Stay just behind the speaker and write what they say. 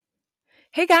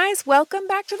Hey guys, welcome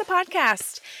back to the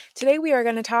podcast. Today we are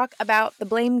going to talk about the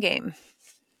blame game.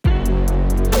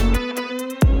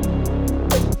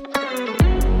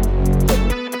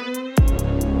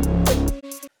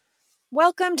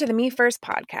 Welcome to the Me First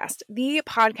podcast, the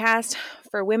podcast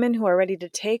for women who are ready to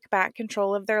take back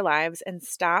control of their lives and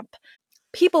stop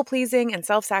people pleasing and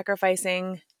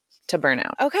self-sacrificing to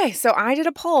burnout. Okay, so I did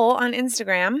a poll on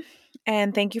Instagram.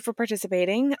 And thank you for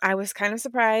participating. I was kind of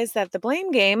surprised that the blame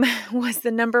game was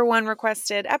the number one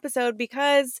requested episode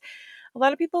because a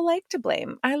lot of people like to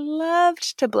blame. I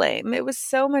loved to blame. It was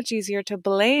so much easier to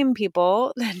blame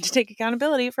people than to take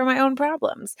accountability for my own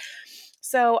problems.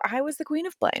 So I was the queen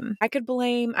of blame. I could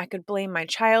blame my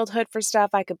childhood for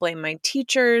stuff. I could blame my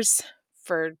teachers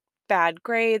for bad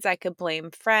grades. I could blame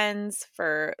friends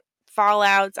for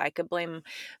fallouts. I could blame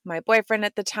my boyfriend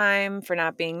at the time for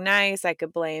not being nice. I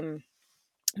could blame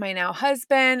my now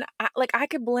husband. I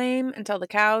could blame until the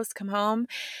cows come home.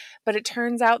 But it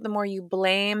turns out the more you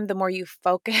blame, the more you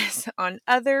focus on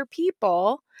other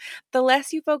people, the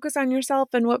less you focus on yourself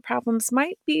and what problems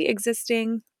might be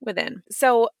existing within.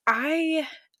 So I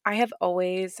have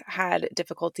always had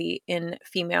difficulty in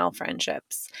female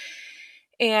friendships.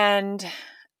 And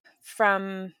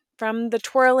from the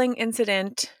twirling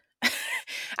incident,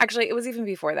 actually it was even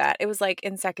before that. It was like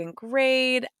in second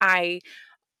grade, I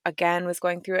again was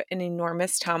going through an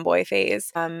enormous tomboy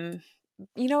phase. I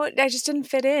just didn't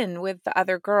fit in with the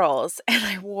other girls. And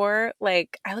I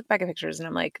look back at pictures and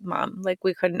I'm like, Mom,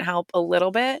 we couldn't help a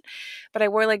little bit. But I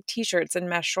wore t-shirts and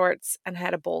mesh shorts and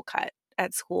had a bowl cut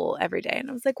at school every day. And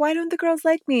I was like, why don't the girls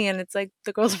like me? And it's like,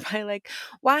 the girls are probably like,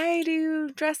 why do you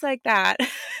dress like that?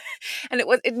 And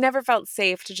it never felt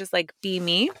safe to just be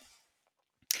me.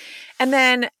 And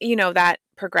then, that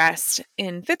progressed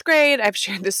in fifth grade. I've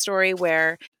shared this story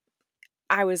where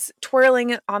I was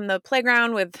twirling on the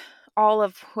playground with all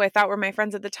of who I thought were my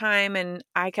friends at the time, and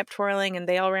I kept twirling and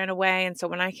they all ran away. And so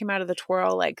when I came out of the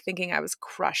twirl, thinking I was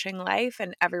crushing life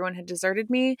and everyone had deserted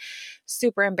me,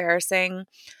 super embarrassing.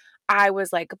 I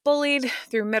was bullied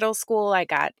through middle school. I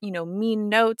got, mean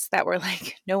notes that were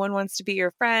no one wants to be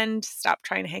your friend. Stop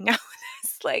trying to hang out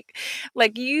with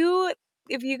us.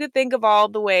 If you could think of all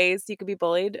the ways you could be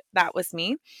bullied, that was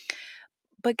me.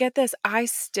 But get this, I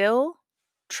still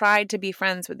tried to be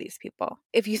friends with these people.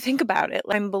 If you think about it,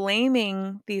 I'm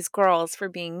blaming these girls for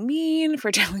being mean,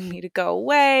 for telling me to go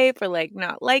away, for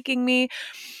not liking me.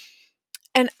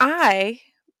 And I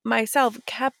myself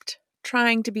kept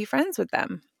trying to be friends with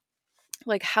them.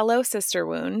 Hello, sister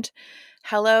wound.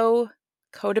 Hello,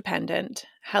 codependent.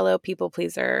 Hello, people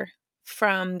pleaser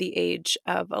from the age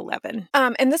of 11.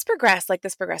 And this progressed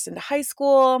into high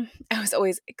school. I was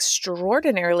always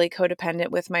extraordinarily codependent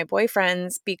with my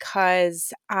boyfriends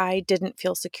because I didn't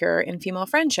feel secure in female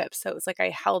friendships. So it was I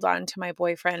held on to my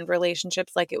boyfriend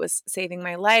relationships like it was saving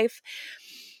my life.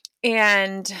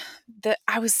 And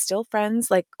I was still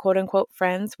friends, quote unquote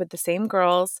friends with the same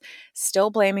girls,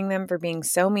 still blaming them for being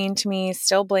so mean to me,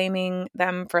 still blaming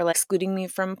them for excluding me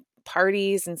from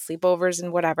parties and sleepovers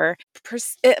and whatever.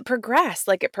 It progressed.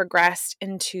 It progressed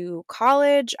into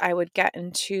college. I would get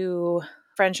into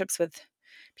friendships with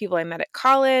people I met at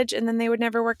college and then they would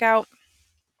never work out.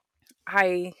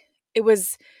 It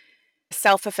was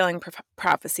self-fulfilling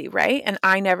prophecy, right? And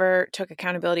I never took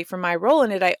accountability for my role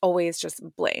in it. I always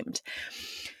just blamed.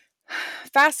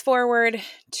 Fast forward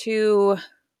to,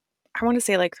 I want to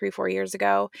say 3-4 years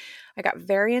ago, I got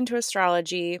very into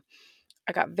astrology.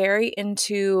 I got very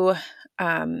into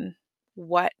beyond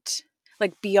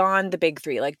the big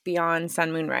three, beyond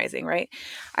sun, moon, rising, right?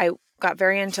 I got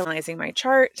very into analyzing my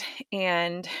chart,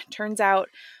 and turns out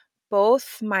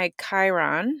both my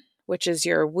Chiron, which is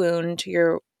your wounded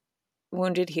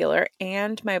healer,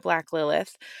 and my Black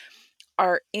Lilith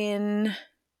are in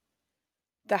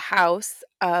the house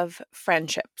of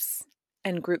friendships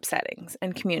and group settings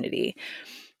and community.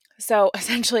 So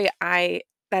essentially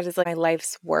that is my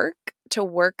life's work, to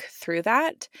work through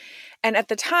that. And at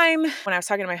the time when I was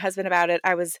talking to my husband about it,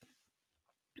 I was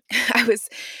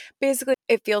basically,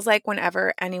 it feels like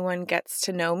whenever anyone gets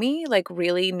to know me,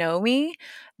 really know me,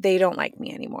 they don't like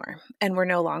me anymore and we're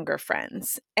no longer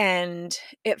friends. And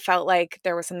it felt like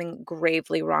there was something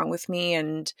gravely wrong with me.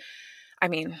 And I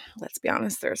mean, let's be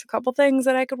honest, there's a couple things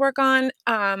that I could work on.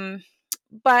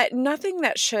 But nothing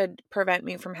that should prevent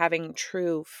me from having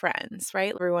true friends,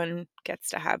 right? Everyone gets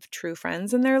to have true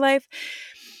friends in their life.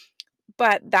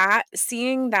 But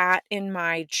seeing that in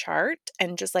my chart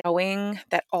and just knowing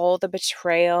that all the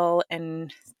betrayal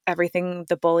and everything,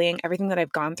 the bullying, everything that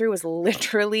I've gone through was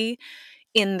literally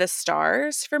in the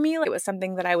stars for me. Like, it was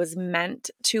something that I was meant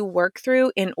to work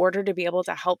through in order to be able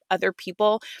to help other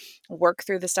people work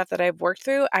through the stuff that I've worked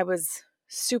through. I was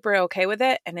super okay with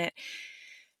it, and it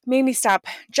made me stop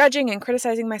judging and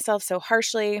criticizing myself so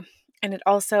harshly. And it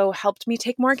also helped me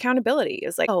take more accountability. It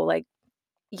was like, oh, like,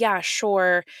 yeah,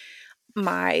 sure,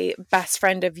 my best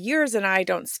friend of years and I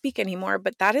don't speak anymore,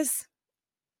 but that is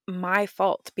my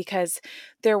fault because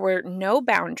there were no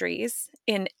boundaries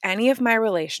in any of my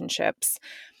relationships.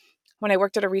 When I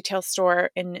worked at a retail store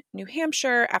in New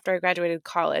Hampshire after I graduated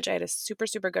college, I had a super,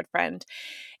 super good friend,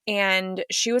 and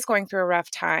she was going through a rough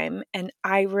time. And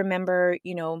I remember,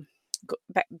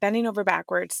 bending over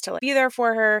backwards to, like, be there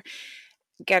for her,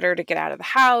 get her to get out of the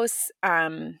house,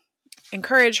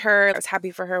 encourage her. I was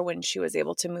happy for her when she was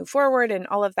able to move forward and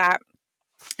all of that.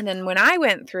 And then when I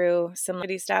went through some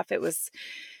stuff, it was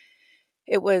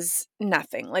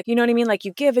nothing. Like, you know what I mean? Like,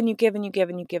 you give and you give and you give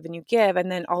and you give and you give.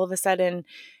 And then all of a sudden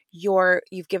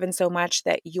you've given so much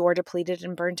that you're depleted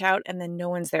and burnt out, and then no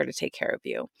one's there to take care of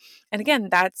you. And again,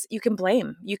 you can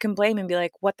blame and be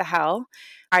like, what the hell?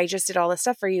 I just did all this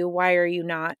stuff for you. Why are you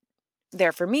not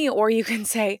there for me? Or you can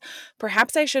say,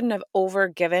 perhaps I shouldn't have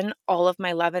overgiven all of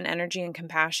my love and energy and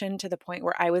compassion to the point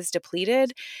where I was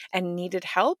depleted and needed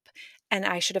help. And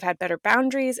I should have had better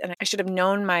boundaries, and I should have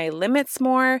known my limits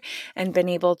more and been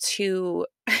able to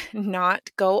not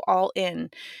go all in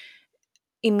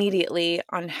immediately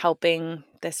on helping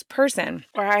this person.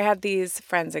 Or I had these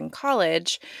friends in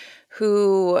college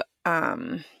who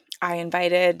I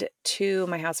invited to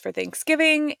my house for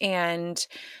Thanksgiving, and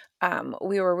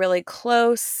we were really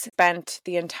close, spent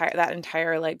that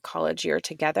entire like college year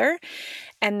together.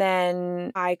 And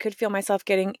then I could feel myself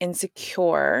getting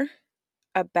insecure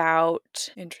about,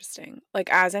 interesting. Like,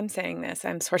 as I'm saying this,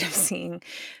 I'm sort of seeing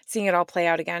it all play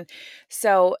out again.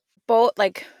 So both,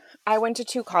 like, I went to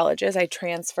 2 colleges. I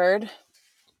transferred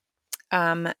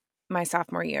my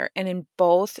sophomore year. And in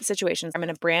both situations, I'm in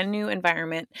a brand new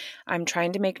environment. I'm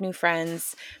trying to make new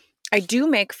friends. I do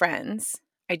make friends,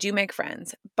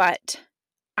 but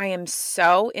I am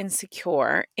so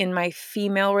insecure in my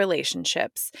female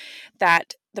relationships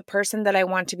that the person that I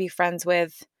want to be friends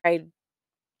with, I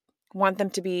want them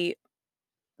to be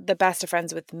the best of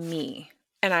friends with me.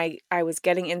 And I was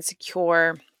getting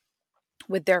insecure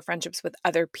with their friendships with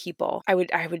other people. I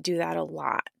would do that a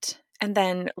lot. And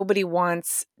then nobody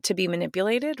wants to be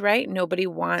manipulated, right? Nobody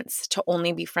wants to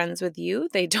only be friends with you.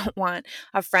 They don't want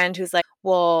a friend who's like,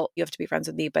 well, you have to be friends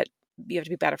with me, but you have to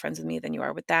be better friends with me than you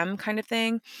are with them, kind of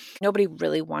thing. Nobody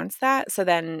really wants that. So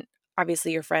then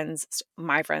obviously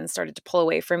my friends started to pull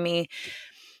away from me.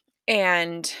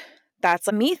 And that's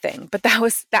a me thing. But that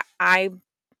was that I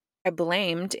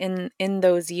blamed in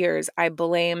those years. I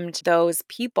blamed those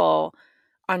people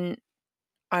on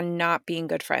not being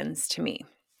good friends to me,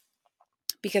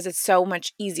 because it's so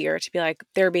much easier to be like,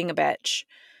 they're being a bitch.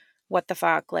 What the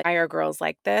fuck? Like, why are girls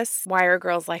like this? Why are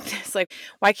girls like this? Like,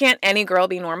 why can't any girl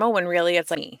be normal when really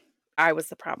it's like me? I was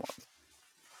the problem.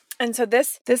 And so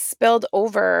this spilled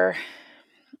over.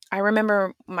 I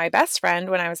remember my best friend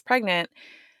when I was pregnant.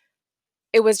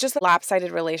 It was just a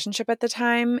lopsided relationship at the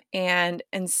time. And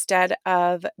instead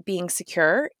of being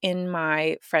secure in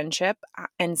my friendship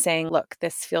and saying, look,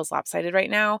 this feels lopsided right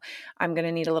now, I'm going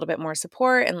to need a little bit more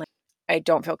support. And like, I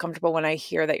don't feel comfortable when I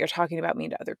hear that you're talking about me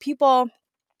to other people.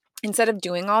 Instead of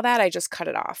doing all that, I just cut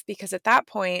it off, because at that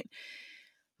point,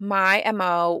 my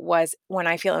MO was, when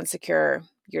I feel insecure,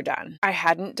 you're done. I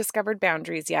hadn't discovered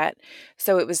boundaries yet.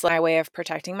 So it was my way of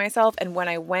protecting myself. And when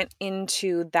I went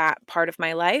into that part of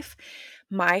my life,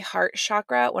 my heart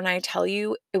chakra, when I tell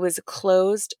you, it was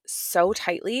closed so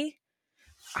tightly,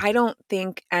 I don't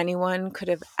think anyone could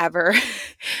have ever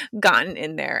gotten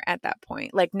in there at that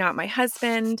point. Like, not my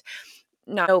husband,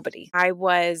 nobody. I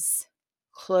was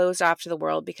closed off to the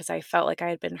world because I felt like I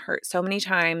had been hurt so many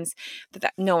times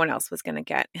that no one else was going to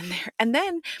get in there. And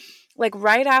then, like,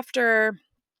 right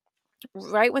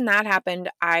when that happened,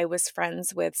 I was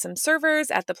friends with some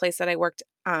servers at the place that I worked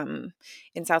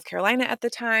in South Carolina at the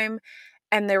time.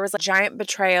 And there was a giant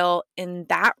betrayal in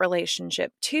that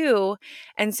relationship too.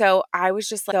 And so I was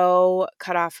just like so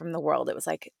cut off from the world. It was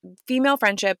like, female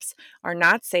friendships are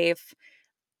not safe.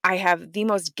 I have the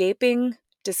most gaping,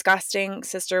 disgusting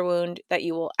sister wound that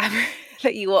you will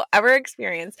ever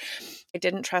experience. I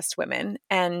didn't trust women.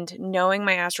 And knowing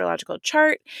my astrological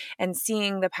chart and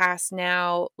seeing the past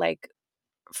now, like,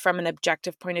 from an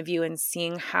objective point of view, and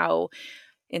seeing how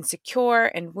insecure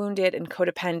and wounded and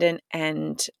codependent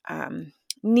and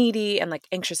needy and like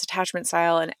anxious attachment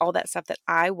style and all that stuff that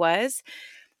I was,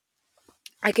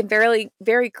 I can very,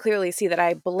 very clearly see that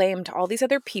I blamed all these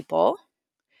other people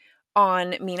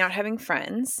on me not having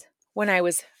friends, when I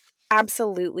was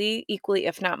absolutely equally,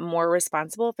 if not more,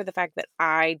 responsible for the fact that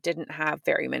I didn't have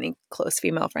very many close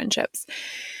female friendships.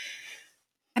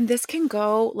 And this can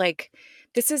go like,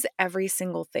 this is every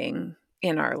single thing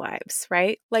in our lives,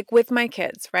 right? Like with my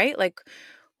kids, right? Like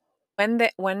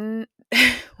when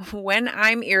when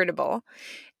I'm irritable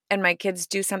and my kids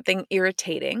do something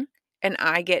irritating and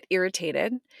I get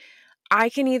irritated, I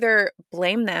can either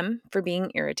blame them for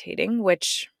being irritating,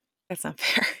 which that's not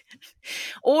fair,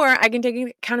 or I can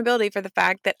take accountability for the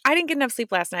fact that I didn't get enough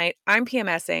sleep last night, I'm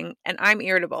PMSing, and I'm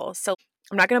irritable. So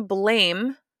I'm not going to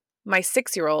blame my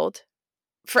 6-year-old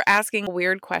for asking a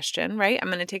weird question, right? I'm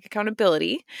going to take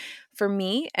accountability for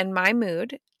me and my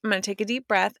mood. I'm going to take a deep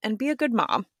breath and be a good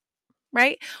mom,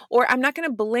 right? Or I'm not going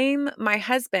to blame my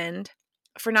husband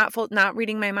for not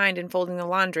reading my mind and folding the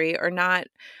laundry, or not,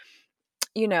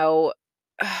 you know,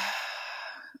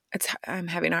 I'm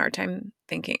having a hard time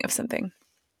thinking of something.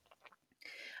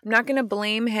 I'm not going to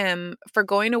blame him for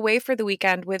going away for the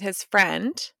weekend with his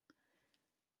friend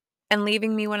and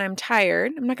leaving me when I'm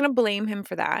tired. I'm not going to blame him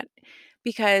for that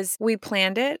because we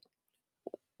planned it.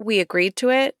 We agreed to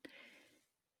it.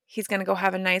 He's going to go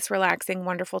have a nice, relaxing,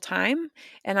 wonderful time.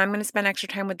 And I'm going to spend extra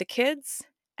time with the kids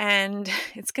and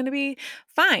it's going to be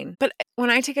fine. But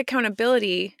when I take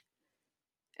accountability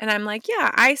and I'm like,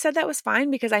 yeah, I said that was fine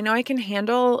because I know I can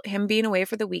handle him being away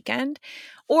for the weekend.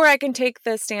 Or I can take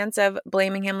the stance of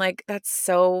blaming him like, that's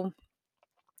so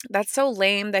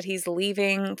lame that he's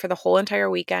leaving for the whole entire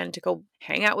weekend to go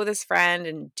hang out with his friend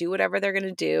and do whatever they're going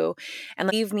to do and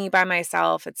leave me by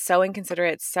myself. It's so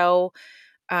inconsiderate. It's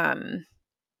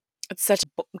such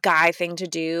a guy thing to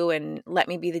do, and let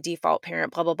me be the default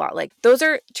parent, blah, blah, blah. Like those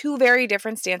are two very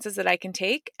different stances that I can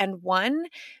take. And one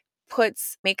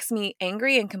makes me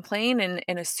angry and complain and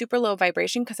in a super low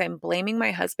vibration because I'm blaming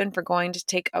my husband for going to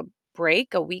take a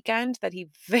break, a weekend that he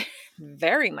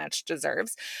very much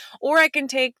deserves. Or I can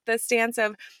take the stance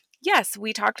of, yes,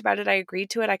 we talked about it. I agreed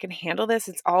to it. I can handle this.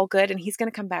 It's all good. And he's going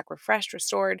to come back refreshed,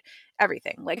 restored,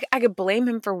 everything. Like I could blame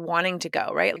him for wanting to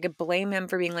go, right? I could blame him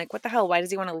for being like, what the hell? Why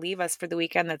does he want to leave us for the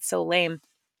weekend? That's so lame.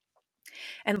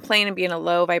 And complain and be in a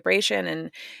low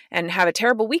vibration and have a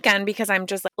terrible weekend because I'm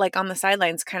just like on the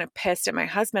sidelines kind of pissed at my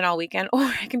husband all weekend. Or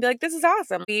I can be like, this is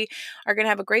awesome. We are going to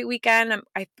have a great weekend.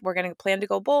 We're going to plan to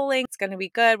go bowling. It's going to be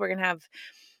good. We're going to have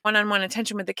one-on-one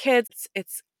attention with the kids.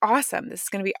 It's awesome. This is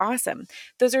going to be awesome.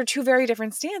 Those are two very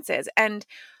different stances. And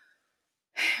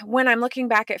when I'm looking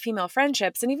back at female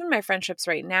friendships and even my friendships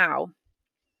right now,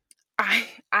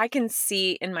 I can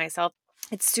see in myself,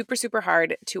 it's super, super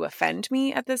hard to offend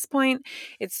me at this point.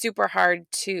 It's super hard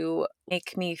to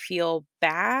make me feel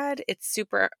bad. It's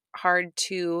super hard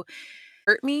to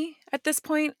hurt me at this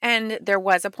point. And there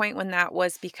was a point when that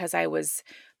was because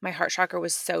my heart chakra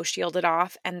was so shielded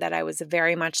off and that I was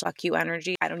very much fuck you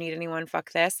energy. I don't need anyone.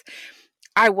 Fuck this.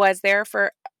 I was there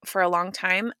for a long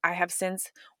time. I have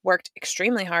since worked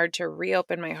extremely hard to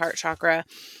reopen my heart chakra.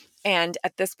 And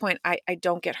at this point, I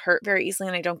don't get hurt very easily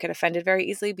and I don't get offended very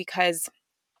easily because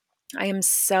I am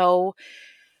so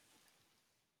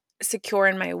secure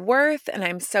in my worth and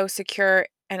I'm so secure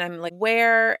and I'm like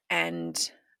aware and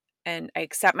I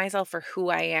accept myself for who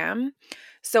I am.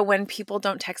 So when people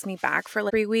don't text me back for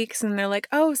like 3 weeks and they're like,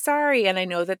 oh, sorry. And I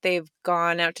know that they've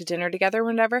gone out to dinner together,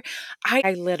 whatever,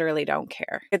 I literally don't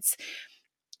care.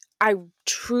 I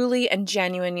truly and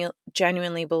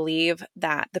genuinely believe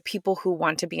that the people who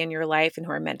want to be in your life and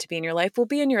who are meant to be in your life will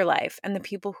be in your life, and the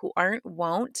people who aren't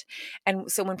won't.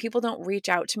 And so when people don't reach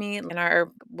out to me in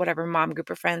our whatever mom group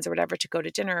of friends or whatever to go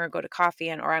to dinner or go to coffee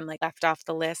or I'm like left off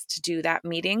the list to do that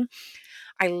meeting,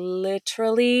 I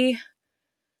literally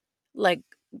like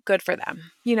good for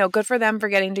them. Good for them for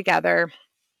getting together.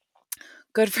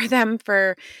 Good for them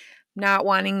for not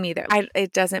wanting me there.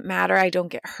 It doesn't matter. I don't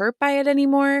get hurt by it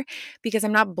anymore because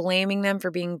I'm not blaming them for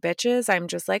being bitches. I'm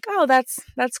just like, oh, that's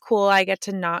cool. I get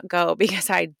to not go because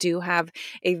I do have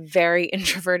a very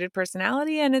introverted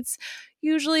personality and it's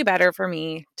usually better for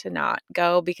me to not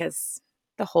go because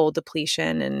the whole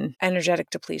depletion and energetic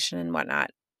depletion and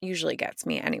whatnot usually gets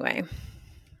me anyway.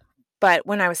 But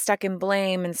when I was stuck in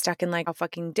blame and stuck in like, how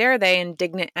fucking dare they,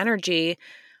 indignant energy,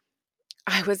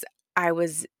 I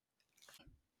was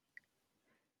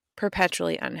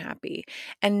perpetually unhappy.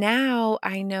 And now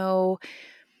I know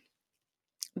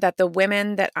that the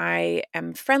women that I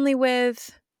am friendly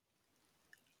with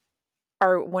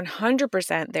are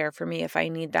 100% there for me if I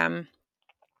need them.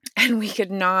 And we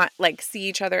could not like see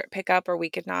each other at pickup, or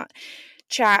we could not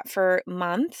chat for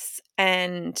months,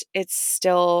 and it's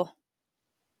still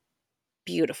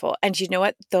beautiful. And you know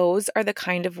what? Those are the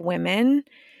kind of women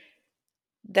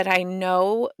that I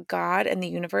know God and the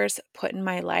universe put in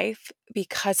my life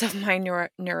because of my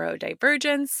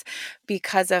neurodivergence,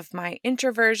 because of my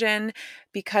introversion,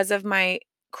 because of my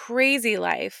crazy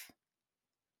life.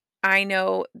 I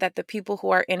know that the people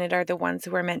who are in it are the ones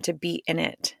who are meant to be in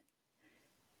it.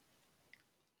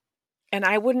 And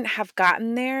I wouldn't have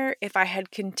gotten there if I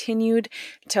had continued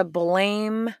to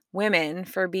blame women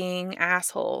for being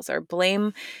assholes or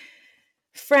blame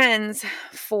friends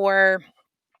for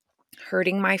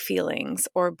hurting my feelings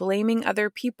or blaming other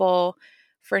people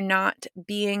for not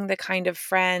being the kind of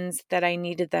friends that I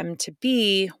needed them to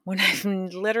be when I've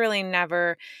literally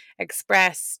never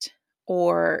expressed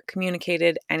or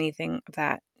communicated anything of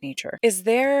that nature. Is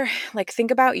there,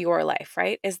 think about your life,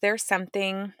 right? Is there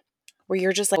something where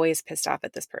you're just always pissed off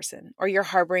at this person or you're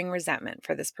harboring resentment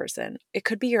for this person? It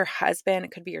could be your husband,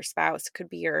 it could be your spouse, it could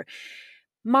be your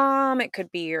mom, it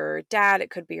could be your dad,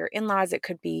 it could be your in-laws, it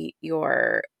could be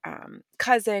your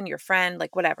cousin, your friend,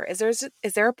 whatever. Is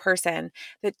there a person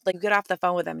that you get off the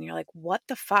phone with them and you're like, what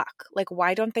the fuck?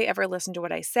 Why don't they ever listen to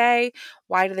what I say?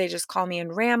 Why do they just call me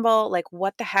and ramble?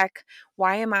 What the heck?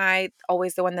 Why am I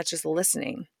always the one that's just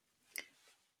listening?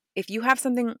 If you have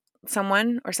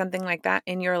someone or something like that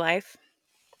in your life,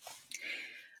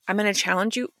 I'm going to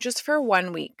challenge you just for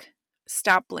 1 week.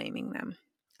 Stop blaming them.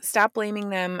 Stop blaming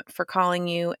them for calling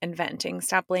you and venting.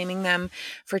 Stop blaming them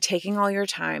for taking all your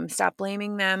time. Stop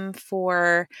blaming them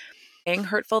for saying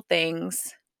hurtful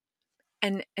things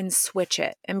and switch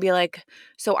it and be like,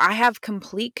 so I have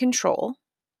complete control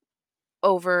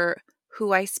over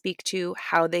who I speak to,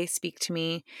 how they speak to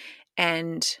me,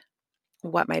 and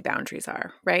what my boundaries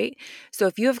are, right? So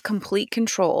if you have complete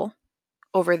control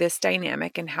over this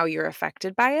dynamic and how you're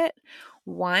affected by it,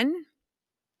 one,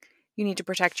 you need to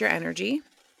protect your energy.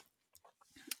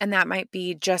 And that might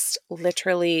be just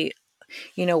literally,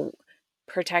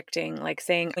 protecting,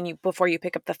 saying before you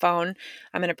pick up the phone,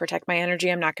 I'm going to protect my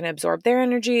energy. I'm not going to absorb their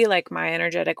energy. My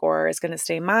energetic aura is going to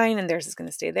stay mine and theirs is going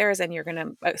to stay theirs. And you're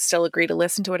going to still agree to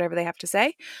listen to whatever they have to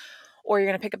say. Or you're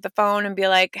going to pick up the phone and be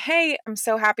like, hey, I'm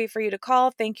so happy for you to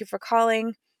call. Thank you for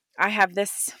calling. I have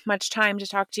this much time to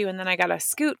talk to you and then I got to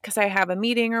scoot because I have a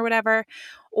meeting or whatever.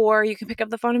 Or you can pick up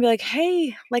the phone and be like,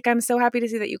 hey, I'm so happy to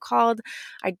see that you called.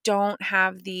 I don't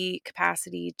have the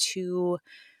capacity to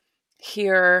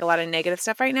hear a lot of negative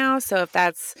stuff right now. So if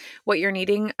that's what you're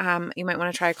needing, you might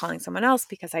want to try calling someone else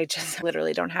because I just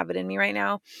literally don't have it in me right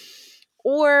now.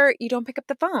 Or you don't pick up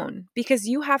the phone because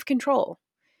you have control.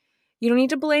 You don't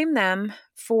need to blame them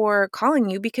for calling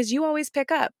you because you always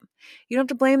pick up. You don't have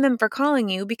to blame them for calling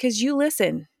you because you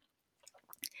listen.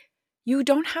 You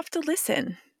don't have to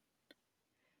listen.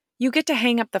 You get to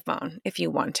hang up the phone if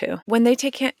you want to. When they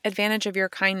take advantage of your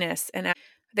kindness and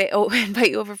they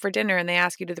invite you over for dinner and they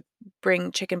ask you to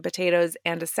bring chicken potatoes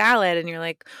and a salad and you're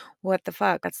like, what the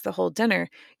fuck? That's the whole dinner.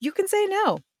 You can say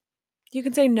no. You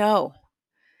can say no.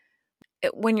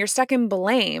 When you're stuck in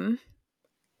blame,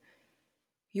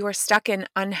 you are stuck in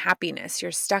unhappiness.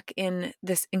 You're stuck in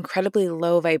this incredibly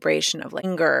low vibration of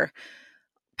anger,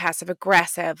 passive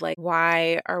aggressive,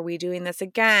 why are we doing this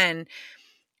again?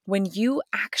 When you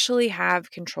actually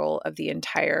have control of the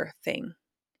entire thing,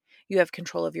 you have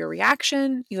control of your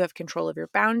reaction, you have control of your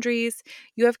boundaries,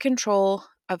 you have control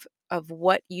of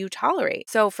what you tolerate.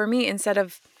 So for me, instead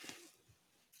of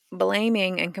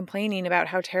blaming and complaining about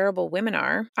how terrible women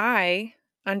are, I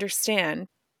understand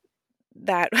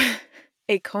that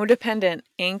a codependent,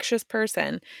 anxious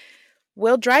person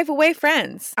will drive away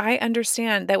friends. I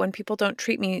understand that when people don't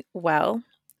treat me well,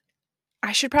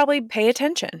 I should probably pay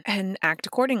attention and act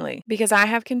accordingly because I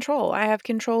have control. I have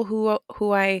control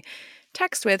who I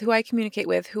text with, who I communicate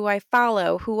with, who I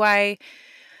follow, who I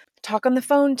talk on the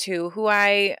phone to, who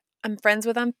I'm friends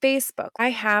with on Facebook.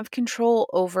 I have control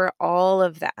over all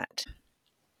of that.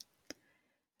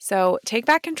 So take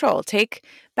back control. Take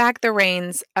back the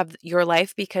reins of your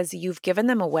life because you've given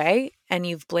them away and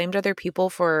you've blamed other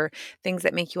people for things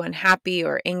that make you unhappy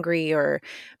or angry or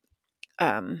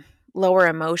lower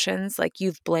emotions.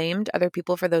 You've blamed other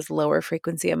people for those lower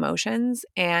frequency emotions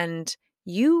and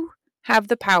you have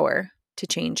the power to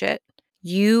change it.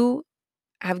 You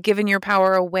have given your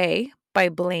power away by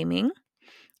blaming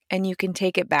and you can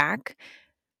take it back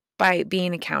by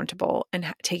being accountable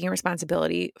and taking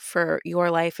responsibility for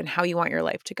your life and how you want your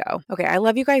life to go. Okay, I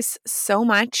love you guys so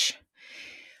much.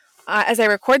 As I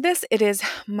record this, it is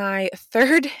my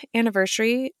 3rd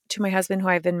anniversary to my husband, who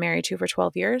I've been married to for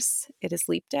 12 years. It is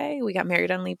Leap Day. We got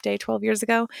married on Leap Day 12 years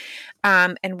ago.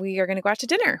 And we are going to go out to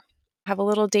dinner, have a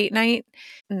little date night,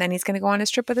 and then he's going to go on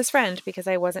his trip with his friend because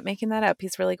I wasn't making that up.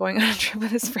 He's really going on a trip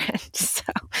with his friend.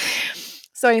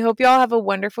 So I hope you all have a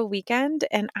wonderful weekend,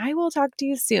 and I will talk to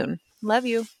you soon. Love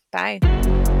you. Bye.